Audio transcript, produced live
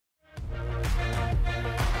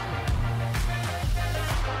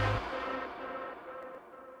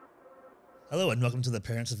Hello and welcome to the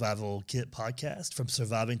Parent Survival Kit podcast, From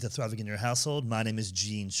Surviving to Thriving in Your Household. My name is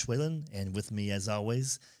Gene Schwalen, and with me, as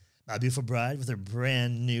always, my beautiful bride with her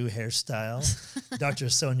brand new hairstyle, Dr.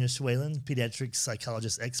 Sonia Schwalen, pediatric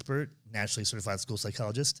psychologist expert, nationally certified school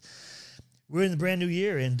psychologist. We're in the brand new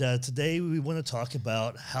year, and today we want to talk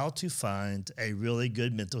about how to find a really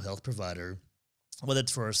good mental health provider, whether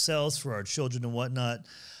it's for ourselves, for our children, and whatnot.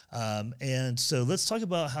 And so let's talk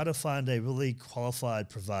about how to find a really qualified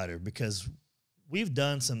provider, because we've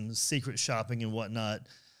done some secret shopping and whatnot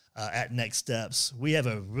at Next Steps. We have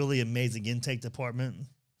a really amazing intake department,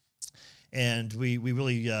 and we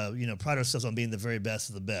really pride ourselves on being the very best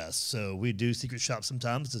of the best. So we do secret shop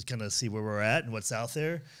sometimes to kind of see where we're at and what's out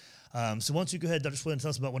there. So why don't you go ahead, Dr. Swin, and tell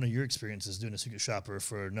us about one of your experiences doing a secret shopper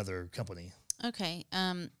for another company. Okay.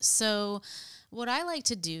 So what I like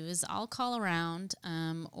to do is I'll call around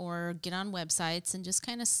or get on websites and just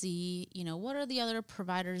kind of see, what are the other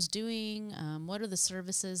providers doing? What are the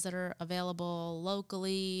services that are available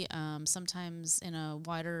locally, sometimes in a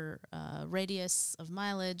wider radius of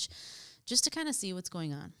mileage, just to kind of see what's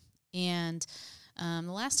going on. And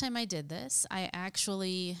the last time I did this, I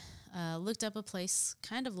actually looked up a place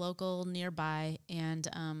kind of local nearby and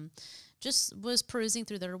just was perusing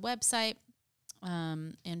through their website.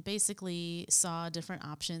 And basically saw different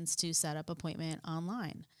options to set up appointment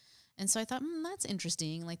online. And so I thought, that's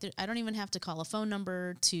interesting. Like, I don't even have to call a phone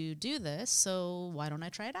number to do this, so why don't I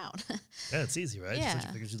try it out? Yeah, it's easy, right? Yeah. Just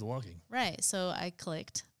let you do the walking. Right. So I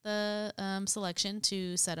clicked the selection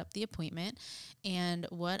to set up the appointment. And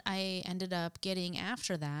what I ended up getting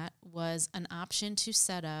after that was an option to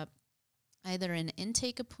set up either an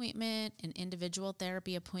intake appointment, an individual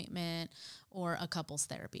therapy appointment, or a couples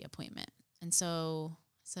therapy appointment. And so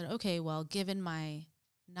I said, okay, well, given my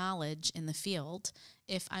knowledge in the field,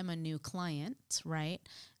 if I'm a new client, right,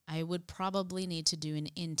 I would probably need to do an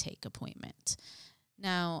intake appointment.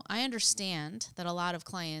 Now, I understand that a lot of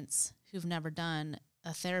clients who've never done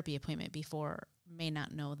a therapy appointment before may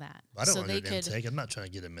not know that. I don't want to do an intake. I'm not trying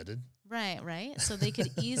to get admitted. Right. So they could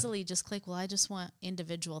easily just click, well, I just want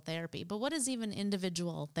individual therapy. But what does even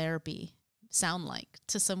individual therapy sound like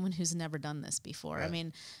to someone who's never done this before? Right. I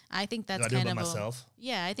mean, I think that's kind of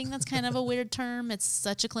I think that's kind of a weird term. It's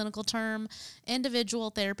such a clinical term. Individual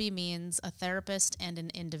therapy means a therapist and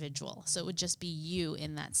an individual. So it would just be you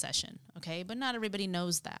in that session. Okay. But not everybody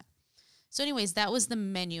knows that. So anyways, that was the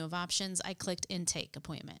menu of options. I clicked intake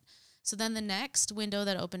appointment. So then the next window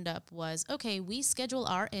that opened up was, okay, we schedule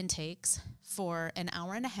our intakes for an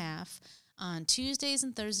hour and a half on Tuesdays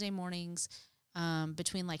and Thursday mornings,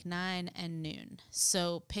 between like 9 and noon.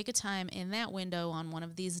 So pick a time in that window on one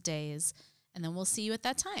of these days, and then we'll see you at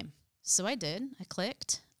that time. So I did. I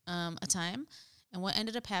clicked a time, and what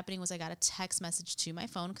ended up happening was I got a text message to my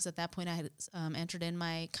phone, because at that point I had entered in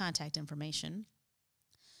my contact information.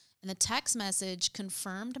 And the text message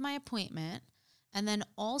confirmed my appointment and then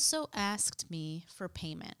also asked me for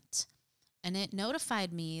payment. And it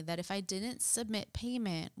notified me that if I didn't submit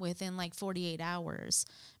payment within like 48 hours,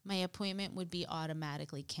 my appointment would be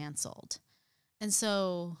automatically canceled. And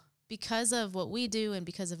so because of what we do and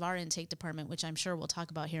because of our intake department, which I'm sure we'll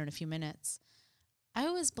talk about here in a few minutes, I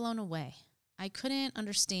was blown away. I couldn't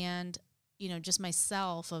understand, just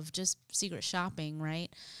myself of just secret shopping, right?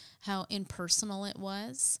 How impersonal it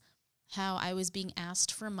was, how I was being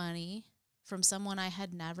asked for money from someone I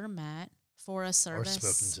had never met for a service.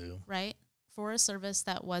 Or spoken to. Right? For a service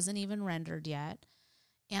that wasn't even rendered yet,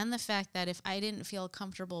 and the fact that if I didn't feel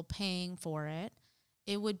comfortable paying for it,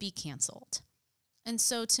 it would be canceled. And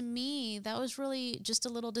so to me, that was really just a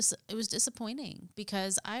little, it was disappointing,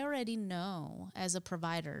 because I already know as a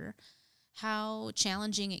provider how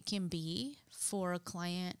challenging it can be for a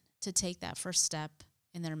client to take that first step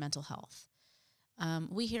in their mental health.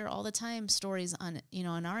 We hear all the time stories on, in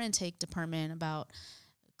our intake department about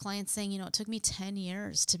clients saying, it took me 10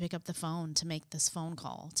 years to pick up the phone to make this phone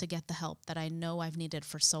call to get the help that I know I've needed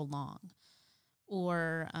for so long.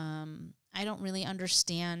 Or I don't really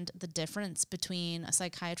understand the difference between a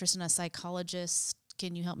psychiatrist and a psychologist.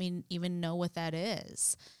 Can you help me even know what that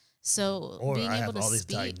is? So or being I able have to all these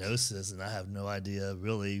speak, diagnoses and I have no idea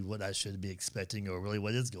really what I should be expecting or really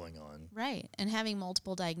what is going on. Right. And having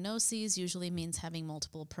multiple diagnoses usually means having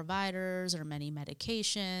multiple providers or many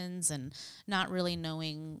medications, and not really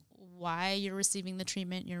knowing why you're receiving the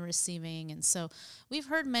treatment you're receiving. And so we've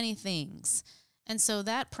heard many things. And so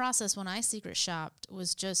that process when I secret shopped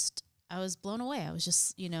was just, I was blown away. I was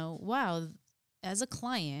just, wow, as a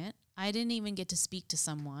client, I didn't even get to speak to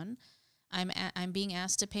someone. I'm being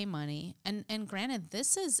asked to pay money. And granted,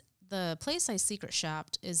 this is the place I secret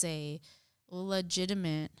shopped is a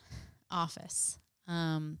legitimate office.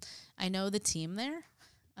 I know the team there.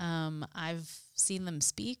 I've seen them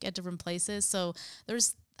speak at different places. So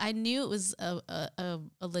I knew it was a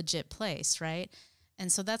legit place, right?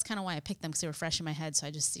 And so that's kind of why I picked them, because they were fresh in my head. So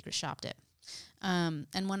I just secret shopped it. And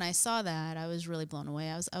when I saw that, I was really blown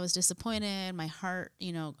away. I was disappointed. My heart,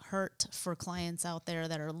 hurt for clients out there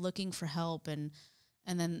that are looking for help, and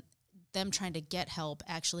then them trying to get help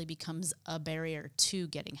actually becomes a barrier to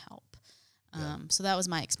getting help. So that was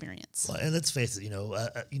my experience. Well, and let's face it,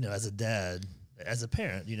 as a dad, as a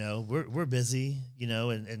parent, we're busy,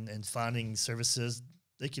 and finding services.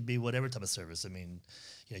 They could be whatever type of service. I mean,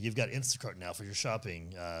 you've got Instacart now for your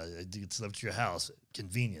shopping. It's delivered to your house,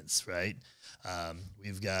 convenience, right?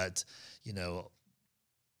 We've got,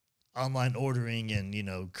 online ordering and,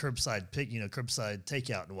 curbside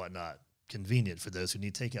takeout and whatnot. Convenient for those who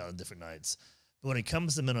need takeout on different nights. But when it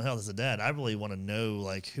comes to mental health as a dad, I really want to know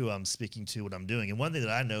like who I'm speaking to, what I'm doing. And one thing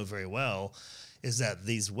that I know very well is that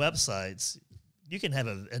these websites, you can have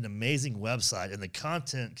an amazing website and the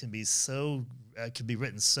content can be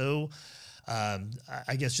written so,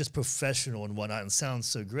 I guess, just professional and whatnot, and sounds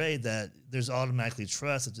so great that there's automatically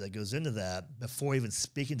trust that goes into that before even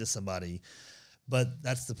speaking to somebody. But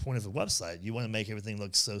that's the point of a website. You want to make everything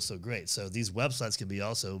look so great. So these websites can be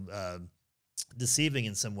also deceiving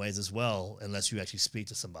in some ways as well, unless you actually speak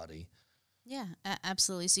to somebody. Yeah,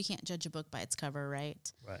 absolutely. So you can't judge a book by its cover, right?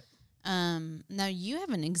 Right. Now you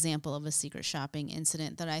have an example of a secret shopping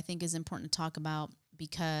incident that I think is important to talk about,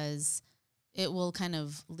 because it will kind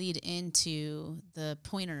of lead into the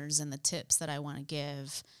pointers and the tips that I want to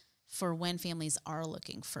give for when families are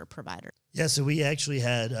looking for a provider. Yeah, so we actually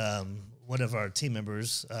had one of our team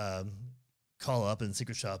members call up and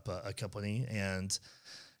secret shop a company, and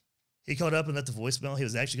he called up and left a voicemail. He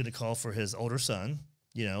was actually going to call for his older son,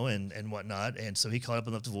 and whatnot. And so he called up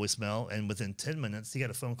and left a voicemail, and within 10 minutes, he got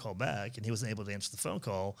a phone call back, and he wasn't able to answer the phone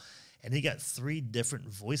call. And he got 3 different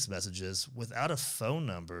voice messages without a phone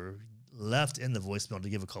number left in the voicemail to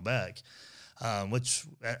give a call back, which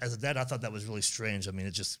as a dad, I thought that was really strange. I mean,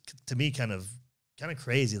 it just, to me, kind of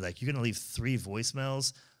crazy. Like, you're going to leave 3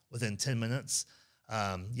 voicemails within 10 minutes.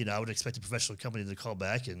 I would expect a professional company to call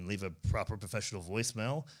back and leave a proper professional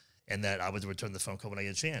voicemail, and that I would return the phone call when I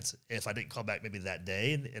get a chance. If I didn't call back maybe that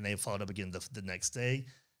day and they followed up again the next day,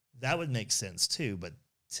 that would make sense too. But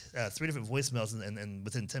 3 different voicemails and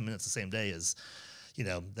within 10 minutes the same day is,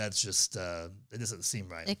 that's just, it doesn't seem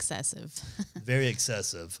right. Excessive. Very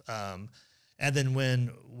excessive. And then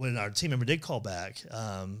when our team member did call back,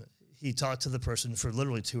 he talked to the person for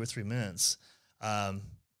literally 2 or 3 minutes.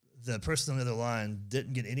 The person on the other line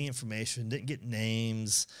didn't get any information, didn't get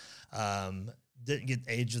names, didn't get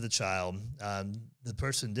age of the child. The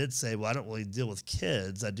person did say, well, I don't really deal with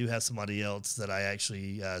kids. I do have somebody else that I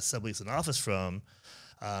actually sublease an office from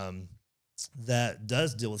that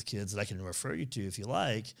does deal with kids that I can refer you to if you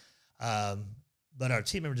like. But our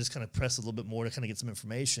team member just kind of pressed a little bit more to kind of get some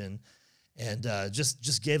information, and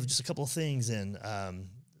just gave just a couple of things, and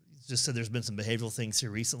just said there's been some behavioral things here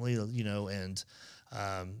recently, and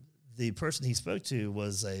the person he spoke to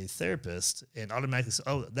was a therapist, and automatically said,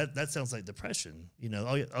 oh, that sounds like depression.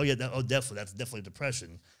 Definitely, that's definitely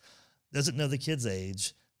depression. Doesn't know the kid's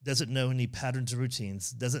age, doesn't know any patterns or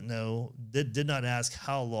routines, did not ask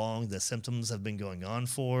how long the symptoms have been going on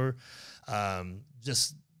for,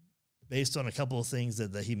 just based on a couple of things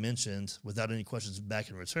that he mentioned without any questions back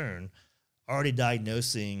in return, already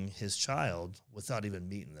diagnosing his child without even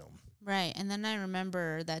meeting them. Right. And then I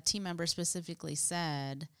remember that team member specifically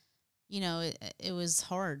said, it was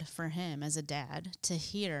hard for him as a dad to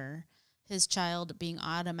hear his child being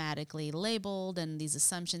automatically labeled and these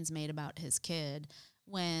assumptions made about his kid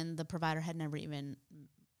when the provider had never even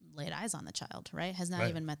laid eyes on the child, right? Has not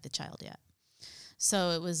even met the child yet. So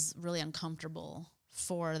it was really uncomfortable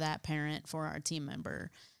for that parent, for our team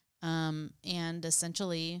member, and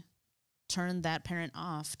essentially turned that parent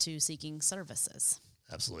off to seeking services.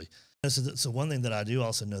 Absolutely. So one thing that I do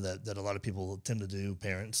also know that a lot of people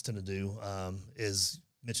parents tend to do, is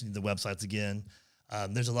mentioning the websites again.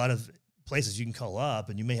 There's a lot of places you can call up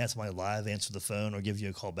and you may have somebody live answer the phone or give you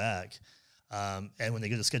a call back. And when they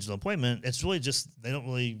get a scheduled appointment, it's really just, they don't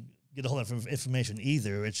really get a whole lot of information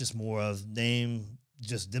either. It's just more of name,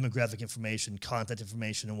 just demographic information, contact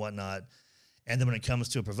information and whatnot. And then when it comes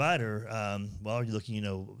to a provider, you're looking,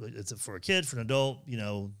 it's for a kid, for an adult,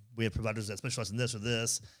 we have providers that specialize in this or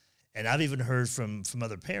this. And I've even heard from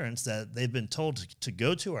other parents that they've been told to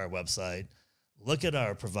go to our website, look at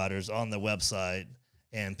our providers on the website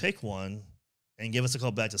and pick one and give us a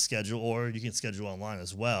call back to schedule, or you can schedule online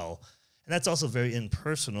as well. And that's also very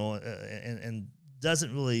impersonal and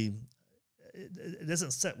doesn't really it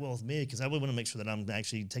doesn't set well with me, because I would want to make sure that I'm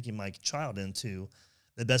actually taking my child into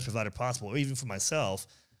the best provider possible, or even for myself,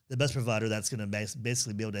 the best provider that's going to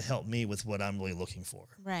basically be able to help me with what I'm really looking for.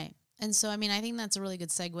 Right. And so, I mean, I think that's a really good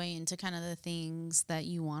segue into kind of the things that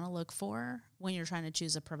you want to look for when you're trying to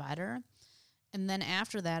choose a provider. And then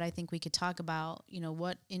after that, I think we could talk about,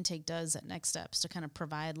 what intake does at Next Steps to kind of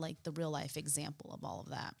provide like the real life example of all of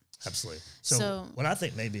that. Absolutely. So what I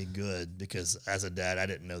think may be good, because as a dad, I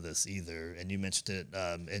didn't know this either, and you mentioned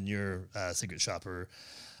it in your Secret Shopper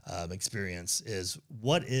experience, is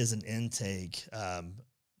what is an intake,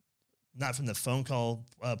 not from the phone call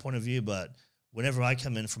point of view, but whenever I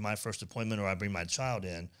come in for my first appointment or I bring my child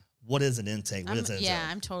in, what is an intake? What is it? Yeah,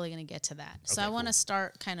 I'm totally going to get to that. So I want to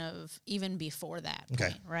start kind of even before that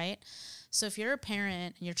point, right? So if you're a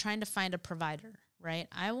parent and you're trying to find a provider, right?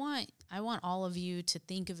 I want all of you to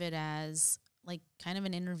think of it as like kind of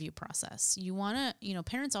an interview process. You want to,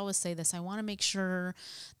 parents always say this, I want to make sure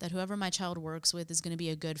that whoever my child works with is going to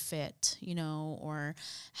be a good fit, or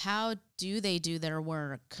how do they do their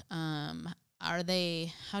work? How do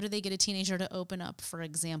they get a teenager to open up, for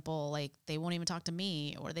example, like they won't even talk to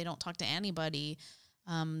me, or they don't talk to anybody.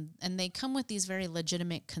 And they come with these very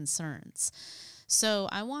legitimate concerns. So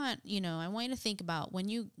I want you to think about when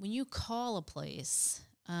you call a place,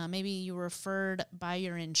 maybe you were referred by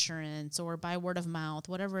your insurance or by word of mouth,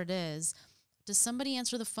 whatever it is, does somebody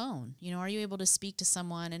answer the phone? Are you able to speak to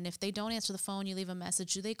someone? And if they don't answer the phone, you leave a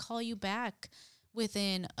message, do they call you back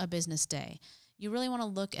within a business day? You really want to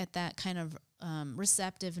look at that kind of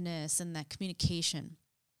receptiveness and that communication.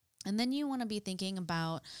 And then you want to be thinking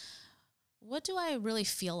about, what do I really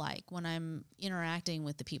feel like when I'm interacting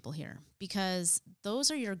with the people here? Because those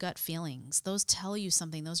are your gut feelings. Those tell you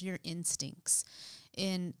something. Those are your instincts.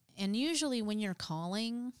 And usually when you're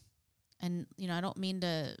calling, and, I don't mean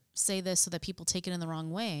to say this so that people take it in the wrong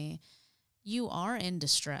way, you are in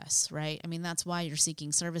distress, right? I mean, that's why you're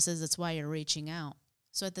seeking services. That's why you're reaching out.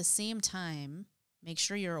 So at the same time, make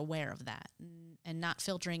sure you're aware of that and not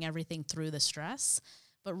filtering everything through the stress,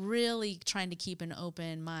 but really trying to keep an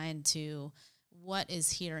open mind to what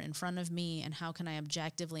is here in front of me and how can I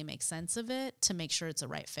objectively make sense of it to make sure it's a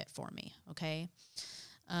right fit for me, okay?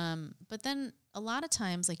 But then a lot of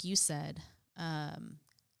times, like you said,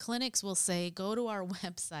 clinics will say, go to our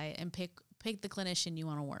website and pick the clinician you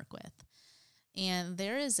want to work with. And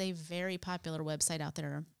there is a very popular website out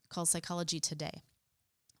there called Psychology Today,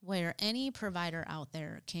 where any provider out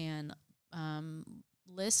there can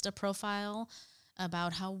list a profile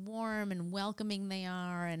about how warm and welcoming they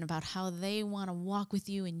are and about how they want to walk with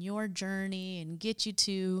you in your journey and get you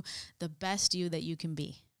to the best you that you can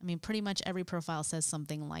be. I mean, pretty much every profile says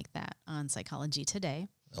something like that on Psychology Today.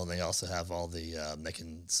 Well, they also have all the, they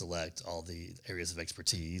can select all the areas of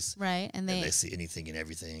expertise. Right. And they see anything and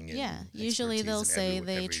everything. Yeah. Usually they'll say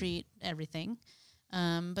they treat everything.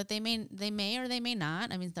 But they may or they may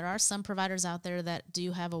not. I mean, there are some providers out there that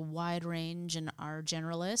do have a wide range and are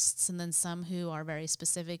generalists, and then some who are very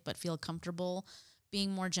specific but feel comfortable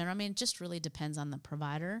being more general. I mean, it just really depends on the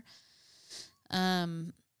provider.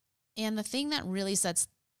 And the thing that really sets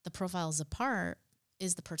the profiles apart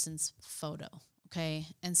is the person's photo, okay?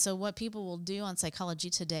 And so what people will do on Psychology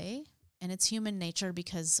Today, and it's human nature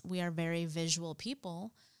because we are very visual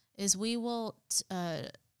people, is we will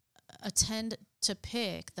attend to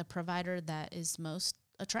pick the provider that is most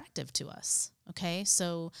attractive to us, okay?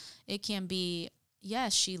 So it can be,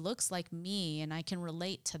 yes, she looks like me and I can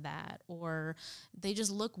relate to that, or they just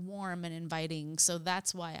look warm and inviting, so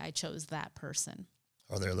that's why I chose that person.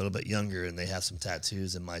 Or they're a little bit younger and they have some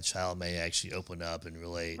tattoos, and my child may actually open up and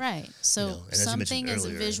relate. Right. So something is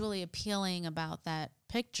visually appealing about that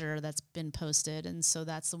picture that's been posted, and so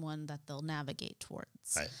that's the one that they'll navigate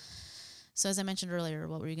towards. Right. So as I mentioned earlier,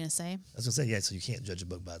 what were you going to say? I was going to say, yeah, so you can't judge a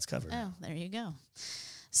book by its cover. Oh, there you go.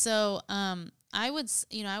 So I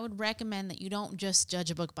would recommend that you don't just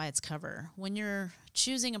judge a book by its cover. When you're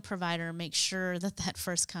choosing a provider, make sure that that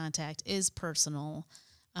first contact is personal,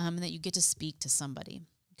 and that you get to speak to somebody,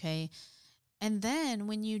 okay? And then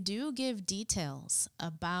when you do give details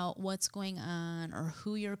about what's going on or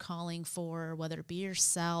who you're calling for, whether it be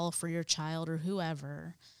yourself or your child or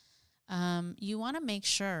whoever, you want to make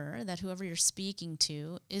sure that whoever you're speaking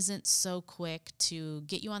to isn't so quick to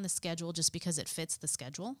get you on the schedule just because it fits the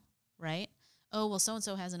schedule, right? Oh, well,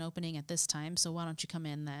 so-and-so has an opening at this time, so why don't you come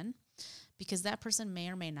in then? Because that person may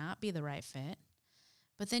or may not be the right fit.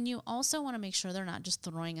 But then you also want to make sure they're not just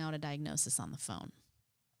throwing out a diagnosis on the phone.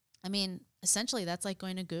 I mean, essentially, that's like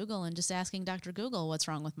going to Google and just asking Dr. Google, what's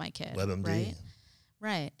wrong with my kid? WebMD. Right?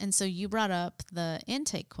 Right. And so you brought up the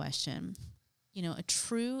intake question. A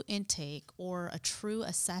true intake or a true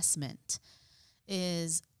assessment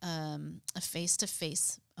is a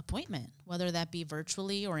face-to-face appointment, whether that be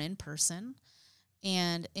virtually or in person.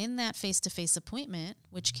 And in that face-to-face appointment,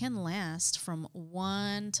 which can last from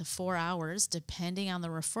 1 to 4 hours, depending on the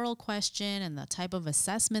referral question and the type of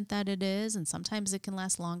assessment that it is, and sometimes it can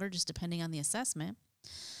last longer just depending on the assessment,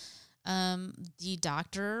 the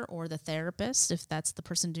doctor or the therapist, if that's the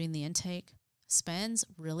person doing the intake, spends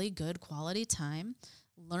really good quality time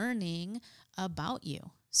learning about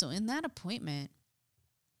you. So in that appointment,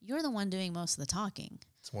 you're the one doing most of the talking.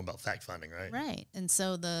 It's more about fact-finding, right? Right. And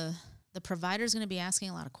so the provider is going to be asking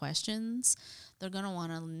a lot of questions. They're going to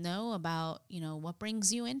want to know about, what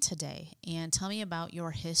brings you in today, and tell me about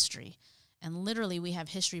your history. And literally, we have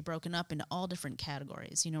history broken up into all different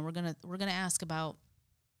categories. We're going to ask about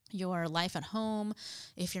your life at home,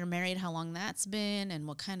 if you're married, how long that's been, and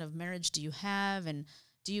what kind of marriage do you have, and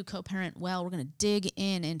do you co-parent well? We're going to dig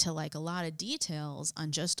into like a lot of details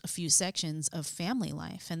on just a few sections of family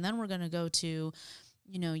life. And then we're going to go to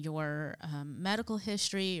your medical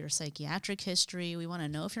history, your psychiatric history. We want to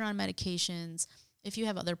know if you're on medications, if you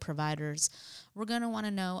have other providers. We're going to want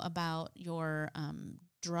to know about your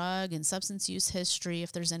drug and substance use history,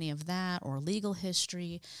 if there's any of that, or legal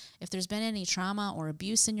history. If there's been any trauma or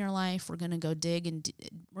abuse in your life, we're going to go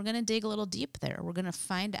we're going to dig a little deep there. We're going to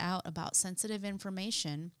find out about sensitive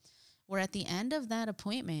information, where at the end of that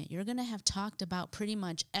appointment, you're going to have talked about pretty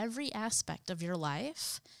much every aspect of your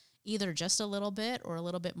life, either just a little bit or a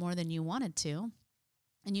little bit more than you wanted to,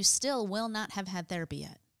 and you still will not have had therapy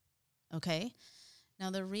yet, okay?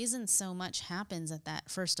 Now, the reason so much happens at that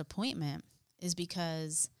first appointment is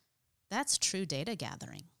because that's true data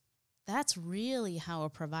gathering. That's really how a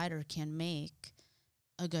provider can make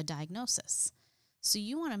a good diagnosis. So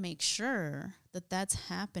you want to make sure that that's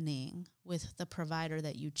happening with the provider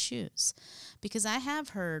that you choose. Because I have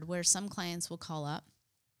heard where some clients will call up.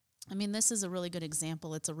 I mean, this is a really good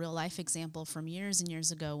example. It's a real life example from years and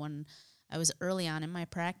years ago when I was early on in my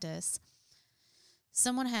practice.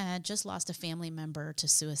 Someone had just lost a family member to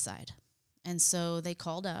suicide. And so they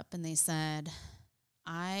called up and they said,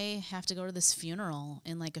 I have to go to this funeral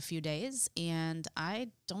in like a few days, and I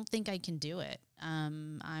don't think I can do it.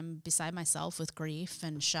 I'm beside myself with grief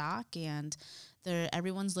and shock, and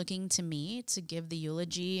everyone's looking to me to give the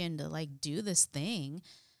eulogy and to like do this thing.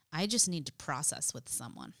 I just need to process with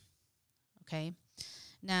someone. Okay.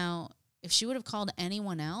 Now, if she would have called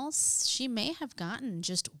anyone else, she may have gotten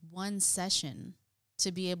just one session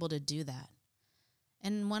to be able to do that.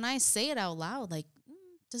 And when I say it out loud, like,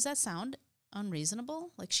 does that sound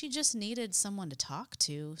unreasonable? Like, she just needed someone to talk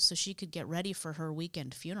to so she could get ready for her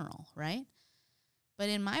weekend funeral, right? But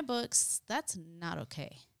in my books, that's not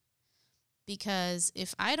okay. Because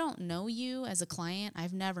if I don't know you as a client,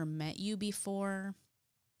 I've never met you before,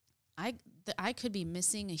 I could be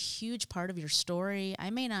missing a huge part of your story. I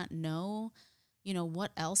may not know,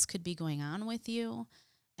 what else could be going on with you.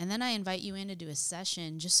 And then I invite you in to do a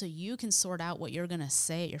session just so you can sort out what you're going to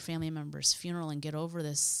say at your family member's funeral and get over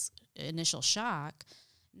this initial shock.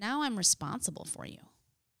 Now I'm responsible for you,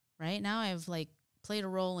 right? Now I've like played a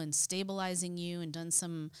role in stabilizing you and done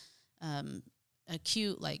some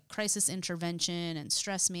acute like crisis intervention and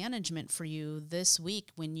stress management for you this week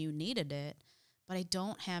when you needed it. But I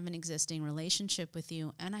don't have an existing relationship with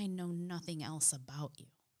you, and I know nothing else about you.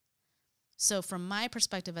 So from my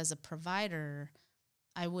perspective as a provider,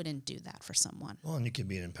 I wouldn't do that for someone. Well, and you could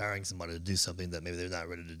be empowering somebody to do something that maybe they're not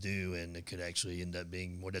ready to do, and it could actually end up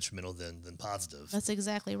being more detrimental than positive. That's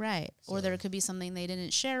exactly right. So. Or there could be something they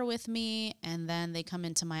didn't share with me, and then they come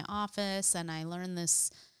into my office, and I learn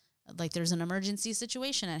this, like there's an emergency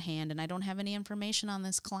situation at hand, and I don't have any information on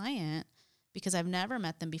this client because I've never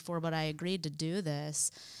met them before, but I agreed to do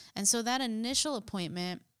this. And so that initial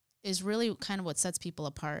appointment is really kind of what sets people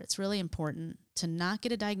apart. It's really important to not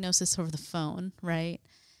get a diagnosis over the phone, right?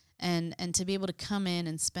 And to be able to come in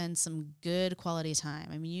and spend some good quality time.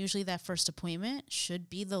 I mean, usually that first appointment should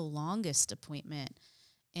be the longest appointment,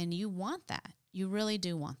 and you want that. You really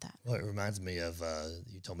do want that. Well, it reminds me of,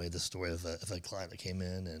 you told me the story of a client that came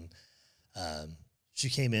in, and she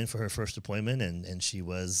came in for her first appointment, and she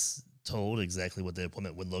was told exactly what the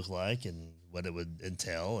appointment would look like and what it would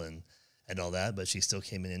entail and all that, but she still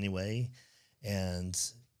came in anyway and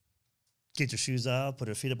kicked her shoes off, put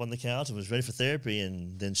her feet up on the couch, and was ready for therapy.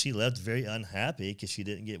 And then she left very unhappy because she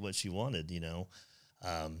didn't get what she wanted,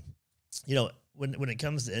 when it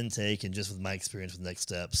comes to intake, and just with my experience with Next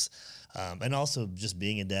Steps, and also just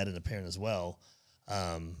being a dad and a parent as well,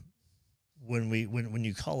 when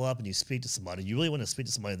you call up and you speak to somebody, you really want to speak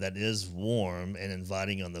to somebody that is warm and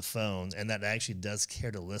inviting on the phone, and that actually does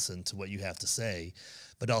care to listen to what you have to say,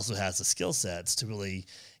 but also has the skill sets to really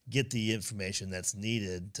get the information that's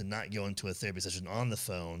needed to not go into a therapy session on the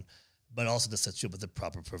phone, but also to set you up with the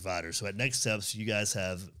proper provider. So at Next Steps, you guys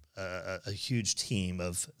have a huge team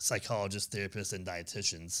of psychologists, therapists, and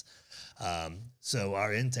dietitians. So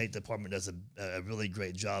our intake department does a really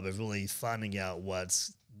great job of really finding out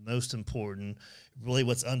what's most important, really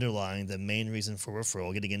what's underlying the main reason for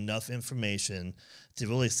referral, getting enough information to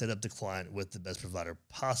really set up the client with the best provider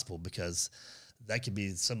possible, because that could be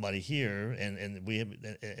somebody here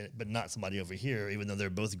but not somebody over here, even though they're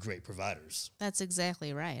both great providers. That's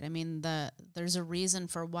exactly right. I mean, there's a reason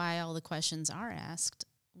for why all the questions are asked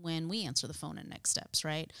when we answer the phone at Next Steps,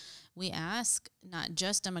 right? We ask not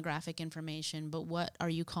just demographic information, but what are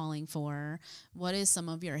you calling for? What is some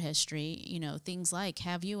of your history? You know, things like,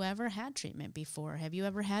 have you ever had treatment before? Have you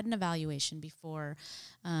ever had an evaluation before?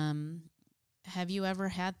 Have you ever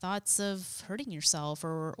had thoughts of hurting yourself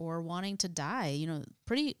or wanting to die? You know,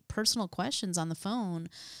 pretty personal questions on the phone,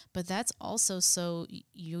 but that's also so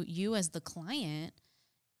you as the client,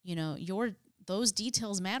 you know, those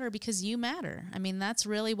details matter because you matter. I mean, that's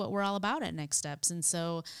really what we're all about at Next Steps. And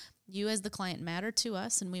so you as the client matter to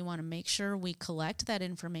us, and we want to make sure we collect that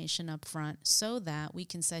information up front so that we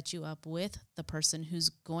can set you up with the person who's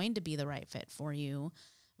going to be the right fit for you,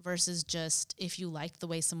 versus just if you liked the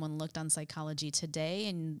way someone looked on Psychology Today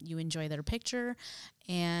and you enjoy their picture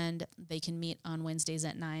and they can meet on Wednesdays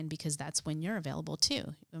at 9 because that's when you're available too.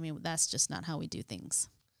 I mean, that's just not how we do things.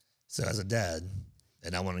 So as a dad,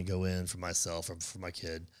 and I want to go in for myself or for my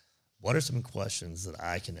kid, what are some questions that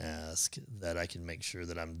I can ask that I can make sure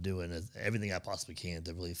that I'm doing everything I possibly can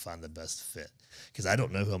to really find the best fit? Because I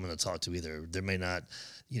don't know who I'm going to talk to either. There may not,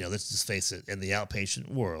 you know, let's just face it, in the outpatient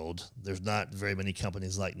world, there's not very many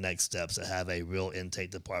companies like Next Steps that have a real intake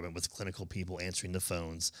department with clinical people answering the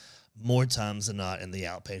phones. More times than not in the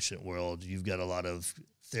outpatient world, you've got a lot of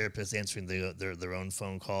therapists answering their own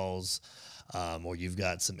phone calls, or you've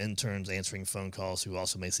got some interns answering phone calls who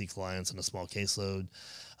also may see clients on a small caseload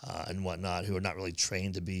and whatnot, who are not really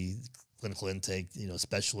trained to be clinical intake, you know,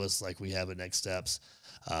 specialists like we have at Next Steps.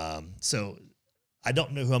 So I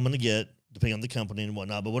don't know who I'm going to get, depending on the company and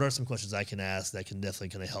whatnot, but what are some questions I can ask that can definitely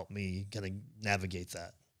kind of help me kind of navigate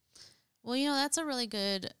that? Well, you know, that's a really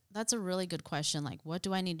good question. Like, what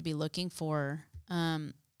do I need to be looking for?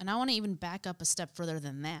 And I want to even back up a step further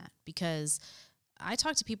than that, because I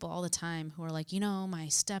talk to people all the time who are like, you know, my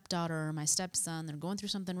stepdaughter or my stepson, they're going through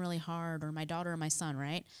something really hard, or my daughter or my son,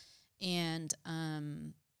 right? And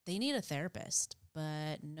they need a therapist,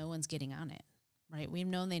 but no one's getting on it, right? We've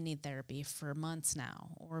known they need therapy for months now,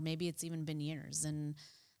 or maybe it's even been years, and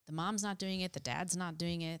the mom's not doing it, the dad's not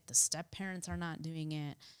doing it, the step-parents are not doing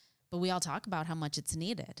it, but we all talk about how much it's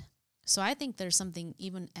needed. So I think there's something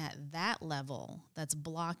even at that level that's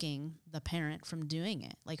blocking the parent from doing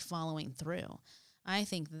it, like following through. I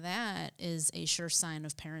think that is a sure sign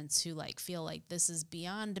of parents who like feel like this is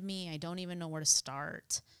beyond me. I don't even know where to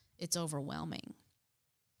start. It's overwhelming.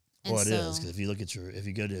 And well, it is, because if you look at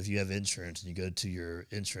if you have insurance and you go to your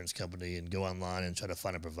insurance company and go online and try to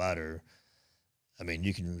find a provider, I mean,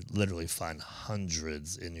 you can literally find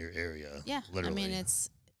hundreds in your area. Yeah. Literally. I mean,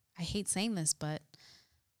 I hate saying this, but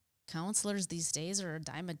counselors these days are a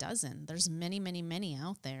dime a dozen. There's many, many, many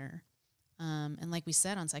out there. And like we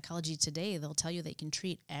said on Psychology Today, they'll tell you they can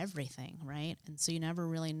treat everything, right? And so you never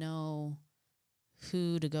really know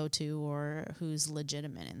who to go to or who's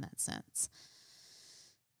legitimate in that sense.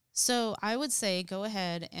 So I would say go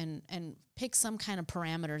ahead and pick some kind of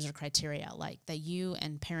parameters or criteria like that you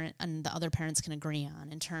and the other parents can agree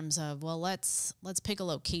on, in terms of, well, let's pick a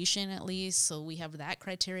location at least, so we have that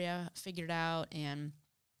criteria figured out, and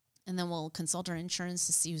then we'll consult our insurance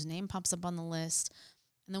to see whose name pops up on the list.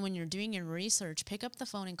 And then when you're doing your research, pick up the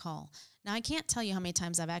phone and call. Now, I can't tell you how many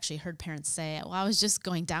times I've actually heard parents say, well, I was just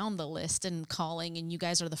going down the list and calling, and you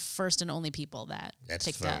guys are the first and only people that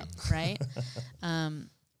picked up, right?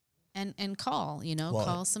 And call,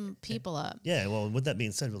 call some people up. Yeah, well, with that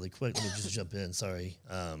being said, really quick, let me just jump in, sorry.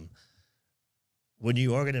 When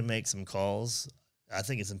you are going to make some calls, I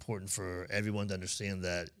think it's important for everyone to understand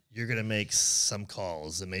that you're going to make some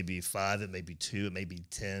calls. It may be 5, it may be 2, it may be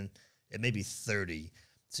 10, it may be 30.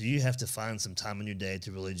 So you have to find some time in your day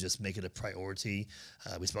to really just make it a priority.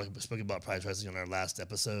 We spoke about prioritizing on our last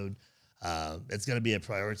episode. It's going to be a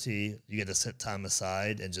priority. You get to set time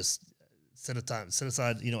aside and just set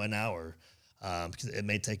aside, an hour, because it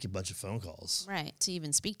may take you a bunch of phone calls. Right, to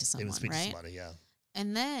even speak to someone, to somebody, yeah.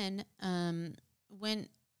 And then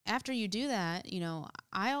after you do that,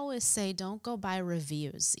 I always say don't go by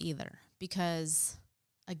reviews either, because,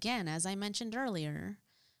 again, as I mentioned earlier,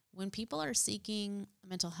 when people are seeking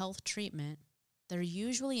mental health treatment, they're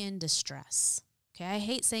usually in distress, Okay, I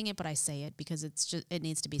hate saying it, but I say it because it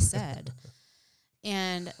needs to be said.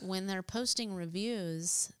 And when they're posting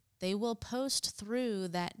reviews, they will post through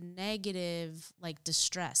that negative, like,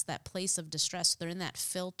 distress, that place of distress. They're in that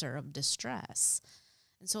filter of distress.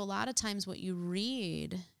 And so a lot of times what you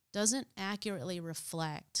read doesn't accurately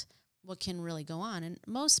reflect what can really go on. And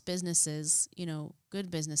most businesses,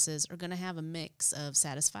 good businesses, are going to have a mix of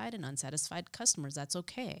satisfied and unsatisfied customers. That's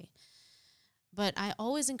okay. But I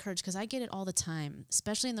always encourage, because I get it all the time,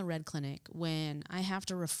 especially in the Red Clinic, when I have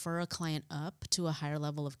to refer a client up to a higher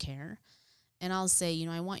level of care. And I'll say,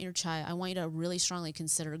 I want you to really strongly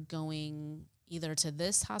consider going either to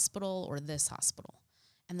this hospital or this hospital.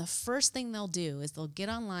 And the first thing they'll do is they'll get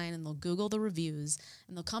online and they'll Google the reviews,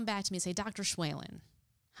 and they'll come back to me and say, Dr. Schwalen,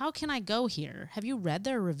 how can I go here? Have you read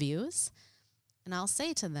their reviews? And I'll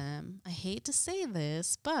say to them, I hate to say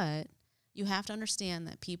this, but you have to understand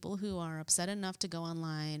that people who are upset enough to go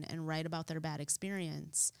online and write about their bad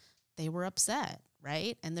experience, they were upset,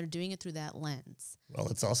 right? And they're doing it through that lens. Well,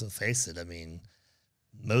 let's also face it. I mean,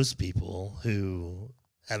 most people who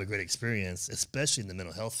have a great experience, especially in the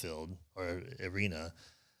mental health field or arena,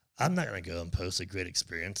 I'm not going to go and post a great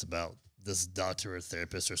experience about this doctor or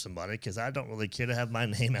therapist or somebody, because I don't really care to have my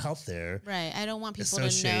name out there. Right. I don't want people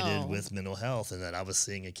associated with mental health, and that I was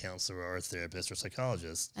seeing a counselor or a therapist or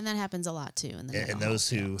psychologist. And that happens a lot too. And those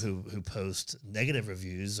who post negative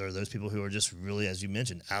reviews are those people who are just really, as you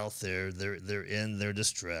mentioned, out there. They're in their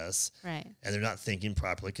distress. Right. And they're not thinking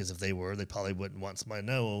properly, because if they were, they probably wouldn't want somebody to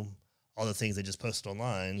know all the things they just posted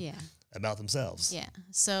online. Yeah. About themselves. Yeah.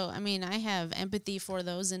 So, I mean, I have empathy for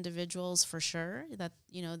those individuals for sure, that,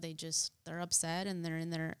 they're upset and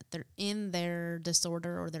they're in their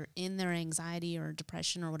disorder, or they're in their anxiety or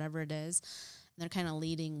depression or whatever it is. And they're kind of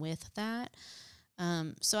leading with that.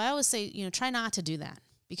 So I always say, try not to do that,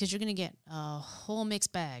 because you're going to get a whole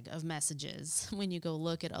mixed bag of messages when you go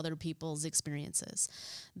look at other people's experiences.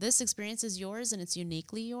 This experience is yours and it's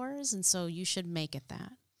uniquely yours. And so you should make it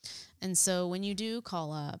that. And so when you do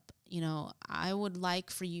call up, I would like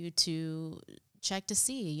for you to check to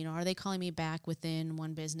see, are they calling me back within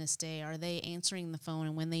one business day? Are they answering the phone?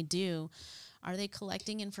 And when they do, are they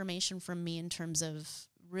collecting information from me in terms of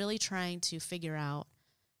really trying to figure out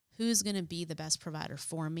who's going to be the best provider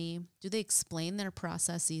for me? Do they explain their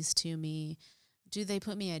processes to me? Do they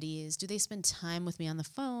put me at ease? Do they spend time with me on the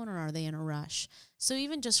phone, or are they in a rush? So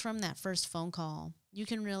even just from that first phone call, you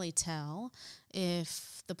can really tell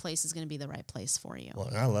if the place is going to be the right place for you. Well,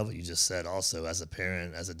 and I love what you just said also, as a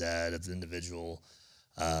parent, as a dad, as an individual,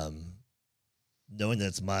 knowing that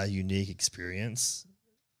it's my unique experience.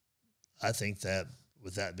 I think that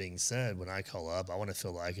with that being said, when I call up, I want to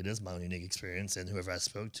feel like it is my own unique experience, and whoever I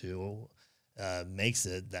spoke to makes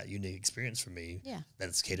it that unique experience for me. Yeah. That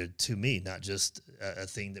it's catered to me, not just a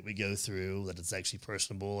thing that we go through, that it's actually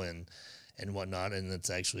personable and whatnot, and it's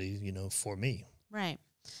actually, for me. Right.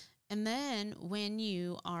 And then when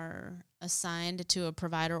you are assigned to a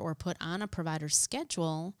provider or put on a provider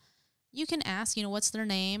schedule, you can ask, what's their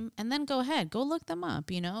name, and then go ahead, go look them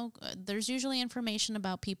up. There's usually information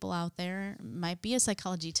about people out there. It might be a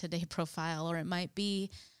Psychology Today profile, or it might be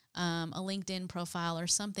a LinkedIn profile, or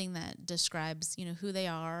something that describes, who they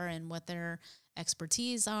are and what their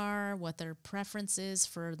expertise are, what their preference is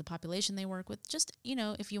for the population they work with. Just,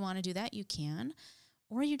 if you want to do that, you can,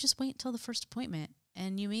 or you just wait till the first appointment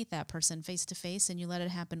and you meet that person face to face and you let it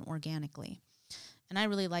happen organically. And I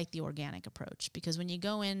really like the organic approach, because when you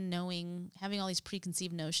go in having all these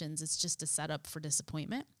preconceived notions, it's just a setup for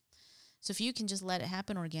disappointment. So if you can just let it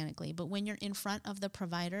happen organically, but when you're in front of the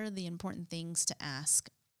provider, the important things to ask,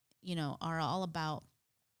 are all about,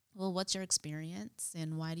 well, what's your experience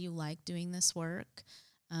and why do you like doing this work?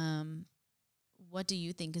 What do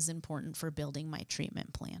you think is important for building my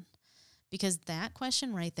treatment plan? Because that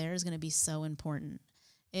question right there is going to be so important.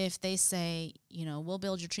 If they say, we'll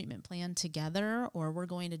build your treatment plan together, or we're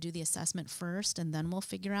going to do the assessment first and then we'll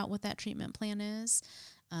figure out what that treatment plan is.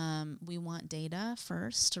 We want data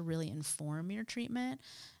first to really inform your treatment.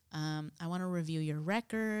 I want to review your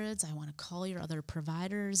records. I want to call your other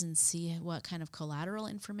providers and see what kind of collateral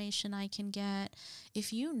information I can get.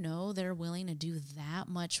 If they're willing to do that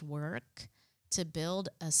much work to build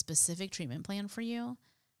a specific treatment plan for you,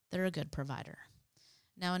 they're a good provider.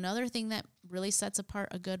 Now, another thing that really sets apart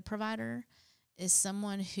a good provider is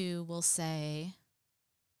someone who will say,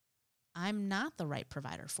 I'm not the right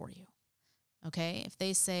provider for you. Okay? If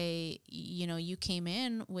they say, you came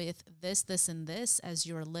in with this, this, and this as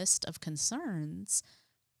your list of concerns,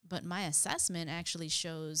 but my assessment actually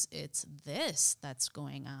shows it's this that's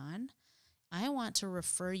going on, I want to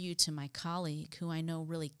refer you to my colleague who I know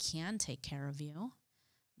really can take care of you.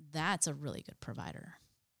 that's a really good provider.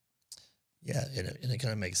 Yeah, and it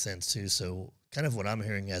kind of makes sense too. So, kind of what I'm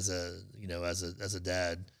hearing as a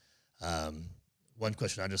dad, one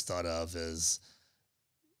question I just thought of is,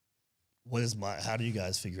 how do you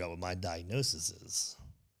guys figure out what my diagnosis is?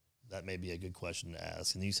 That may be a good question to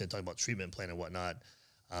ask. And you said talking about treatment plan and whatnot.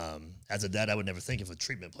 As a dad, I would never think of a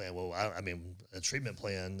treatment plan. Well, I mean, a treatment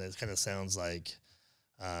plan, that kind of sounds like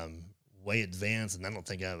way advanced, and I don't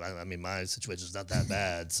think I mean, my situation is not that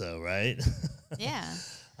bad. So, right? Yeah.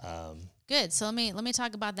 Good. So let me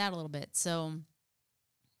talk about that a little bit. So,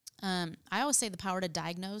 I always say the power to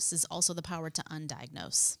diagnose is also the power to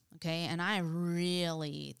undiagnose. Okay, and I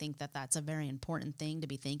really think that that's a very important thing to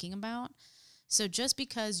be thinking about. So just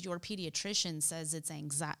because your pediatrician says it's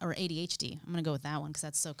anxiety or ADHD, I'm going to go with that one because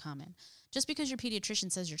that's so common. Just because your pediatrician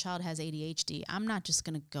says your child has ADHD, I'm not just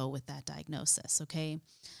going to go with that diagnosis, okay?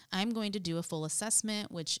 I'm going to do a full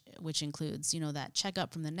assessment, which includes, that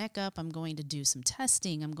checkup from the neck up. I'm going to do some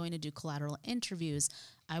testing. I'm going to do collateral interviews.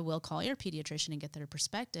 I will call your pediatrician and get their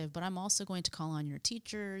perspective, but I'm also going to call on your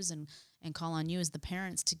teachers and call on you as the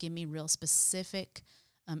parents to give me real specific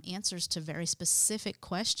answers to very specific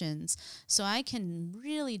questions so I can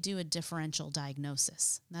really do a differential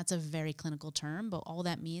diagnosis. That's a very clinical term, but all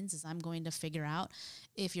that means is I'm going to figure out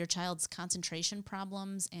if your child's concentration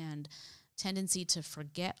problems and tendency to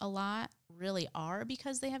forget a lot really are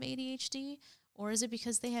because they have ADHD, or is it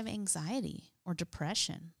because they have anxiety or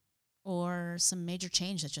depression or some major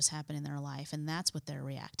change that just happened in their life, and that's what they're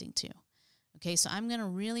reacting to. Okay, so I'm going to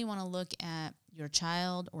really want to look at your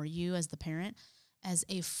child or you as the parent as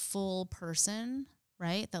a full person,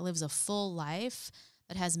 right, that lives a full life,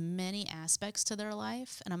 that has many aspects to their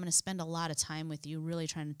life, and I'm going to spend a lot of time with you really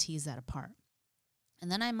trying to tease that apart.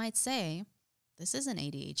 And then I might say, this isn't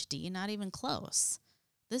ADHD, not even close.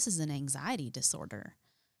 This is an anxiety disorder.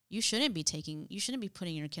 You shouldn't be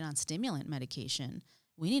putting your kid on stimulant medication.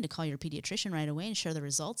 We need to call your pediatrician right away and share the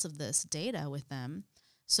results of this data with them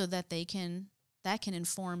so that that can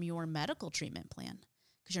inform your medical treatment plan.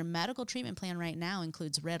 Because your medical treatment plan right now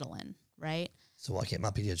includes Ritalin, right? So why can't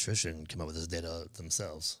my pediatrician come up with this data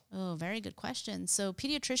themselves? Oh, very good question. So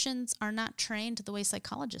pediatricians are not trained the way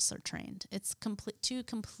psychologists are trained. It's two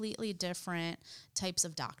completely different types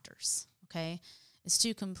of doctors, okay? It's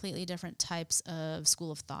two completely different types of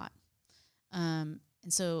school of thought. And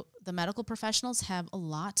so the medical professionals have a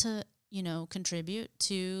lot to, contribute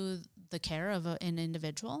to the care of an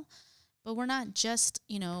individual. But we're not just,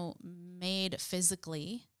 made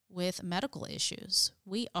physically with medical issues.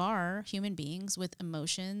 We are human beings with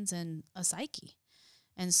emotions and a psyche.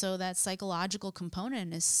 And so that psychological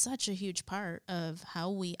component is such a huge part of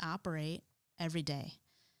how we operate every day.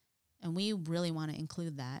 And we really want to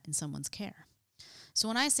include that in someone's care. So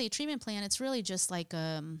when I say treatment plan, it's really just like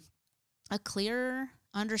a clear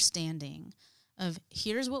understanding of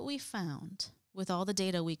here's what we found with all the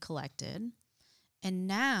data we collected. And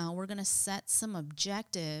now we're going to set some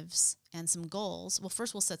objectives and some goals. Well,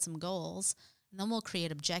 first we'll set some goals, and then we'll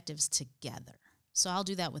create objectives together. So I'll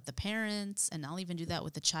do that with the parents, and I'll even do that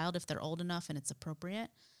with the child if they're old enough and it's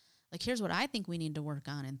appropriate. Like, here's what I think we need to work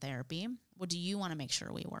on in therapy. What do you want to make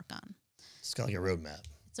sure we work on? It's kind of like a roadmap.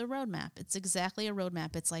 It's a roadmap. It's exactly a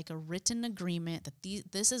roadmap. It's like a written agreement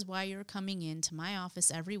that this is why you're coming into my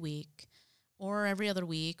office every week or every other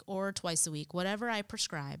week or twice a week, whatever I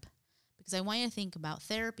prescribe. Because I want you to think about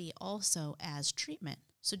therapy also as treatment.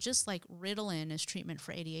 So just like Ritalin is treatment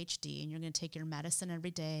for ADHD, and you're going to take your medicine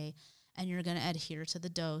every day, and you're going to adhere to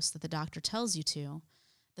the dose that the doctor tells you to,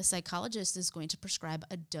 the psychologist is going to prescribe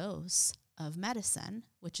a dose of medicine,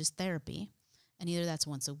 which is therapy. And either that's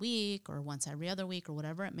once a week or once every other week or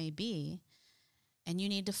whatever it may be. And you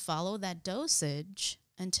need to follow that dosage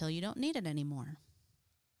until you don't need it anymore.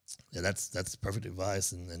 Yeah, that's perfect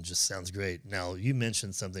advice and just sounds great. Now, you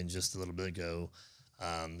mentioned something just a little bit ago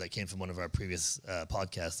that came from one of our previous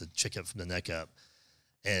podcasts, the check up from the neck up.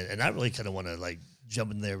 And I really kind of want to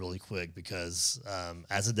jump in there really quick because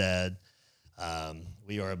as a dad,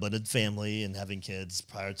 we are a blended family and having kids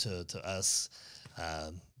prior to us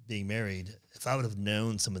being married. If I would have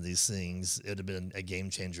known some of these things, it would have been a game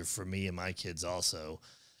changer for me and my kids also.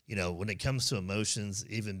 When it comes to emotions,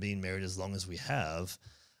 even being married as long as we have,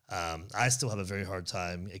 I still have a very hard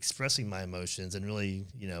time expressing my emotions and really,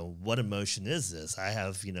 what emotion is this? I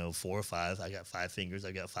have, 4 or 5. I got 5 fingers.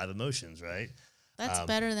 I got 5 emotions, right? That's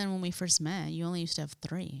better than when we first met. You only used to have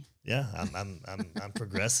 3. Yeah, I'm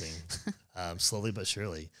progressing slowly but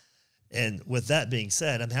surely. And with that being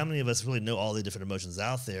said, how many of us really know all the different emotions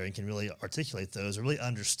out there and can really articulate those or really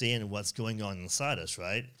understand what's going on inside us,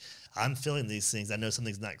 right? I'm feeling these things. I know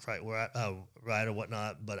something's not quite right or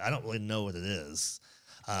whatnot, but I don't really know what it is.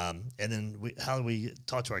 And then how we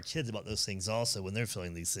talk to our kids about those things also when they're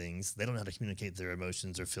feeling these things. They don't know how to communicate their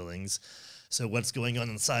emotions or feelings. So what's going on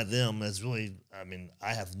inside them is really,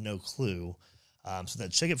 I have no clue. So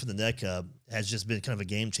that Shake It from the Neck Up has just been kind of a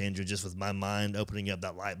game changer, just with my mind opening up,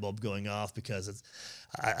 that light bulb going off, because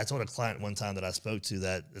I told a client one time that I spoke to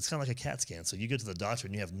that it's kind of like a CAT scan. So you go to the doctor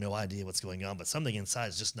and you have no idea what's going on, but something inside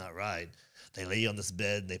is just not right. They lay you on this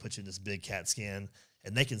bed, they put you in this big CAT scan,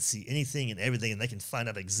 and they can see anything and everything, and they can find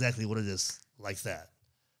out exactly what it is like that.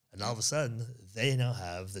 And all of a sudden, they now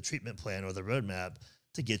have the treatment plan or the roadmap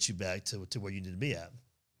to get you back to where you need to be at.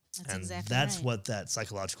 That's right. what that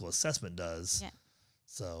psychological assessment does. Yeah.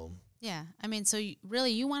 So. Yeah. So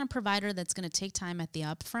you want a provider that's going to take time at the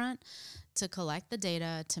upfront to collect the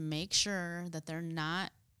data, to make sure that they're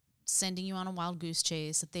not sending you on a wild goose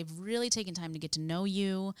chase, that they've really taken time to get to know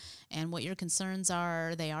you and what your concerns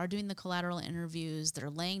are. They are doing the collateral interviews. They're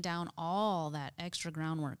laying down all that extra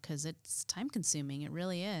groundwork, because it's time consuming. It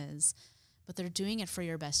really is. But they're doing it for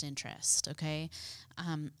your best interest, okay?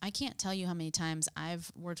 I can't tell you how many times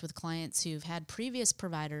I've worked with clients who've had previous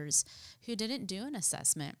providers who didn't do an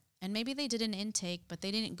assessment. And maybe they did an intake, but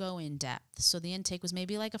they didn't go in depth. So the intake was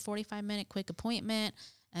maybe like a 45-minute quick appointment,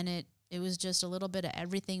 and it was just a little bit of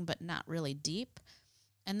everything, but not really deep.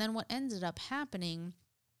 And then what ended up happening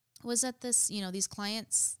was that these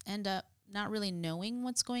clients end up not really knowing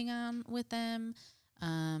what's going on with them.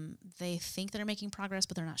 They think they're making progress,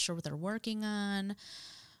 but they're not sure what they're working on.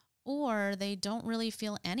 Or they don't really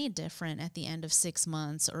feel any different at the end of 6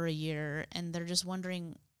 months or a year, and they're just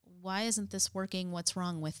wondering, why isn't this working? What's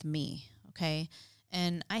wrong with me? Okay.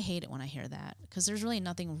 And I hate it when I hear that, because there's really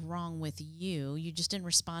nothing wrong with you. You just didn't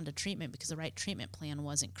respond to treatment because the right treatment plan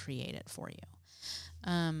wasn't created for you.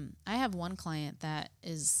 I have one client that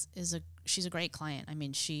she's a great client.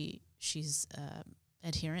 She's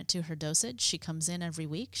adherent to her dosage. She comes in every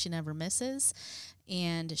week. She never misses,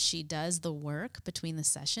 and she does the work between the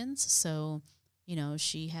sessions. So,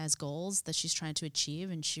 she has goals that she's trying to achieve,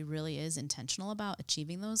 and she really is intentional about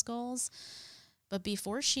achieving those goals. But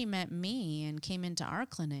before she met me and came into our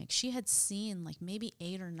clinic, she had seen like maybe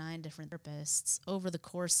 8 or 9 different therapists over the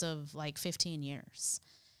course of like 15 years.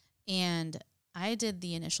 And I did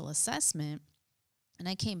the initial assessment, and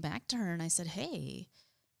I came back to her and I said, hey,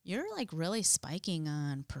 you're like really spiking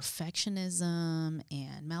on perfectionism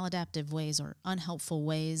and maladaptive ways or unhelpful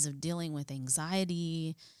ways of dealing with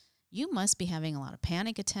anxiety. You must be having a lot of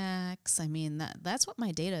panic attacks. That's what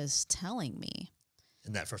my data is telling me.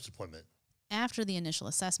 In that first appointment? After the initial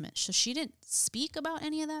assessment. So she didn't speak about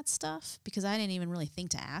any of that stuff, because I didn't even really think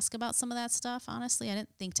to ask about some of that stuff, honestly. I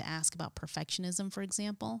didn't think to ask about perfectionism, for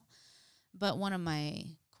example. But one of my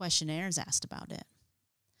questionnaires asked about it.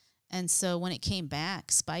 And so when it came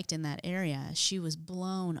back, spiked in that area, she was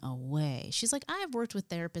blown away. She's like, I've worked with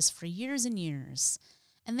therapists for years and years,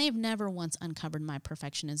 and they've never once uncovered my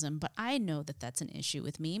perfectionism, but I know that that's an issue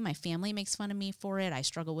with me. My family makes fun of me for it. I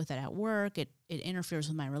struggle with it at work. It interferes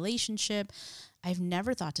with my relationship. I've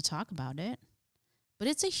never thought to talk about it, but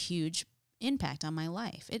it's a huge impact on my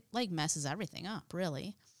life. It like messes everything up,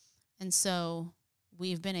 really. And so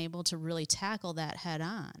we've been able to really tackle that head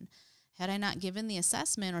on. Had I not given the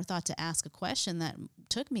assessment or thought to ask a question that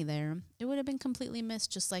took me there, it would have been completely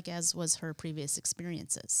missed, just like as was her previous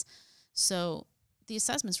experiences. So the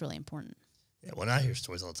assessment's really important. Yeah, when I hear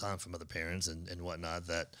stories all the time from other parents and whatnot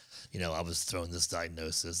that, I was thrown this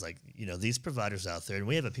diagnosis, like, these providers out there, and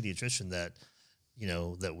we have a pediatrician that,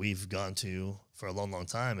 that we've gone to for a long, long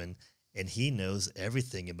time, and he knows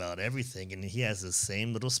everything about everything, and he has the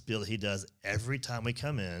same little spiel that he does every time we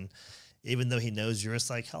come in, even though he knows you're a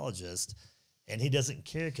psychologist, and he doesn't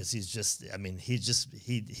care, because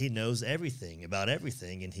he knows everything about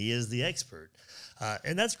everything, and he is the expert.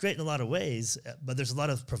 And that's great in a lot of ways, but there's a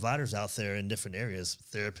lot of providers out there in different areas,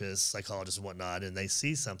 therapists, psychologists, and whatnot, and they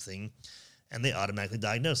see something and they automatically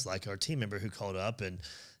diagnose, like our team member who called up and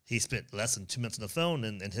he spent less than 2 minutes on the phone,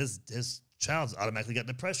 and his child's automatically got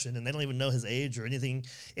depression, and they don't even know his age or anything,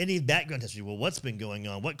 any background history. Well, what's been going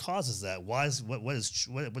on? What causes that? What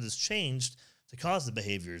has changed to cause the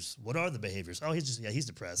behaviors? What are the behaviors? Oh, he's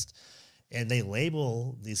depressed. And they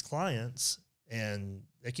label these clients, and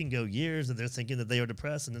it can go years that they're thinking that they are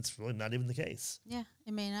depressed, and it's really not even the case. Yeah,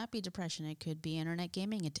 it may not be depression. It could be internet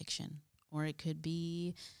gaming addiction, or it could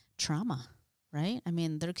be trauma, right?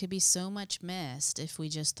 There could be so much missed if we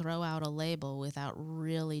just throw out a label without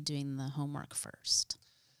really doing the homework first.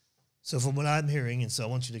 So from what I'm hearing, and so I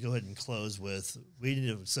want you to go ahead and close with,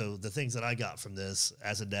 so the things that I got from this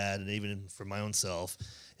as a dad, and even for my own self,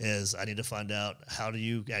 is I need to find out, how do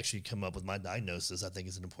you actually come up with my diagnosis? I think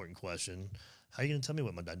is an important question. How are you going to tell me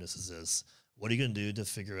what my diagnosis is? What are you going to do to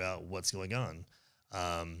figure out what's going on?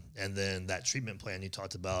 And then that treatment plan you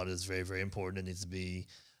talked about is very, very important. It needs to be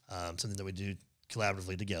something that we do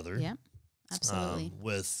collaboratively together. Yeah, absolutely.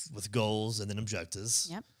 With goals and then objectives.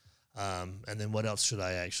 Yep. And then what else should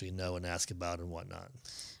I actually know and ask about and whatnot?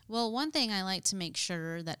 Well, one thing I like to make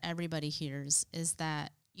sure that everybody hears is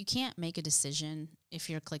that you can't make a decision if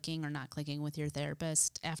you're clicking or not clicking with your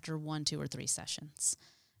therapist after 1, 2, or 3 sessions.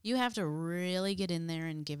 You have to really get in there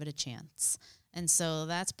and give it a chance. And so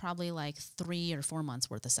that's probably like 3 or 4 months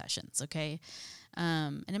worth of sessions, okay?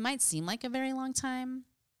 And it might seem like a very long time,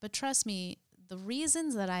 but trust me, the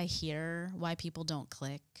reasons that I hear why people don't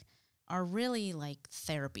click are really like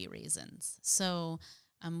therapy reasons. So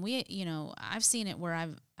I've seen it where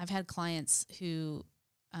I've had clients who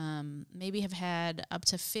maybe have had up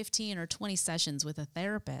to 15 or 20 sessions with a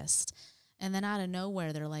therapist, and then out of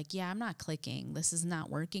nowhere, they're like, yeah, I'm not clicking. This is not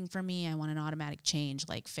working for me. I want an automatic change,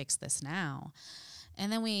 like fix this now.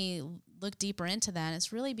 And then we look deeper into that.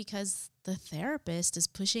 It's really because the therapist is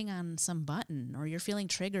pushing on some button, or you're feeling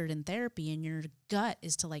triggered in therapy and your gut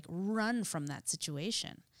is to like run from that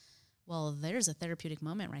situation. Well, there's a therapeutic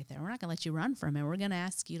moment right there. We're not going to let you run from it. We're going to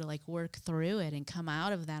ask you to like work through it and come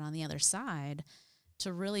out of that on the other side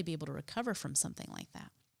to really be able to recover from something like that.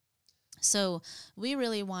 So we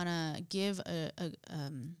really want to give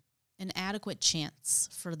an adequate chance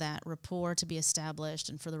for that rapport to be established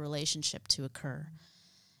and for the relationship to occur.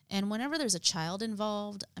 And whenever there's a child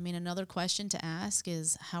involved, I mean, another question to ask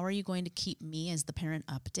is, how are you going to keep me as the parent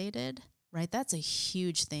updated, right? That's a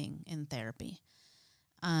huge thing in therapy.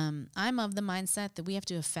 I'm of the mindset that we have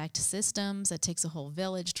to affect systems. It takes a whole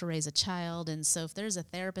village to raise a child. And so if there's a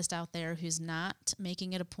therapist out there who's not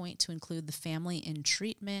making it a point to include the family in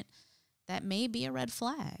treatment, that may be a red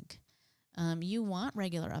flag. You want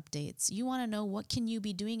regular updates. You want to know, what can you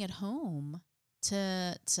be doing at home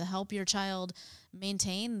to help your child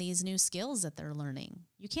maintain these new skills that they're learning.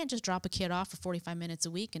 You can't just drop a kid off for 45 minutes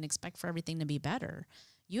a week and expect for everything to be better.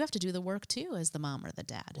 You have to do the work too as the mom or the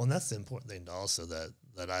dad. Well, and that's the important thing also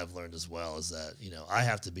that I've learned as well, is that, I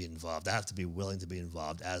have to be involved. I have to be willing to be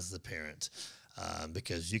involved as the parent,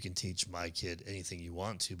 because you can teach my kid anything you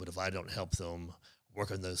want to, but if I don't help them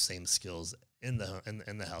work on those same skills in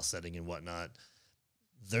the house setting and whatnot,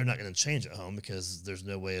 they're not going to change at home, because there's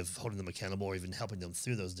no way of holding them accountable or even helping them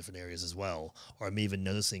through those different areas as well, or me even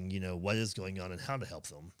noticing, what is going on and how to help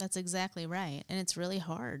them. That's exactly right. And it's really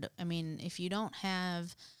hard. I mean, if you don't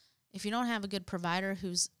have a good provider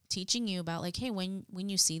who's teaching you about, like, hey, when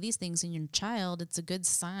you see these things in your child, it's a good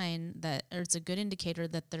sign or it's a good indicator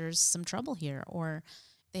that there's some trouble here, or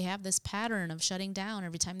they have this pattern of shutting down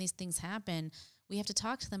every time these things happen. We have to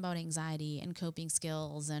talk to them about anxiety and coping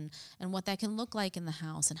skills and what that can look like in the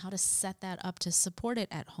house and how to set that up to support it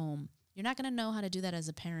at home. You're not going to know how to do that as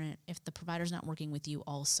a parent if the provider's not working with you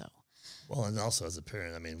also. Well, and also as a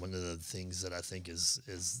parent, I mean, one of the things that I think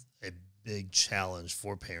is a big challenge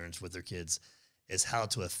for parents with their kids is how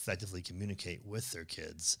to effectively communicate with their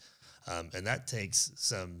kids. And that takes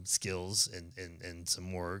some skills and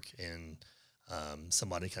some work and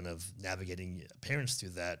somebody kind of navigating parents through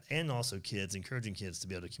that, and also kids, encouraging kids to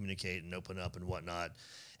be able to communicate and open up and whatnot,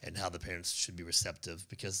 and how the parents should be receptive,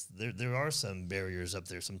 because there are some barriers up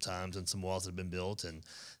there sometimes and some walls that have been built and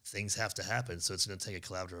things have to happen. So it's going to take a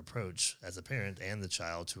collaborative approach as a parent and the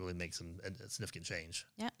child to really make a significant change.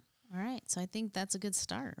 Yeah. All right. So I think that's a good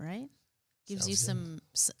start, right?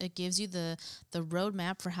 It gives you the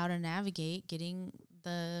roadmap for how to navigate getting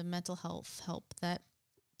the mental health help that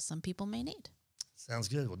some people may need. Sounds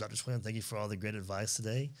good. Well, Dr. Swin, thank you for all the great advice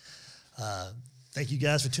today. Thank you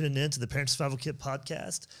guys for tuning in to the Parent Survival Kit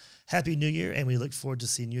podcast. Happy New Year, and we look forward to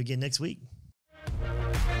seeing you again next week.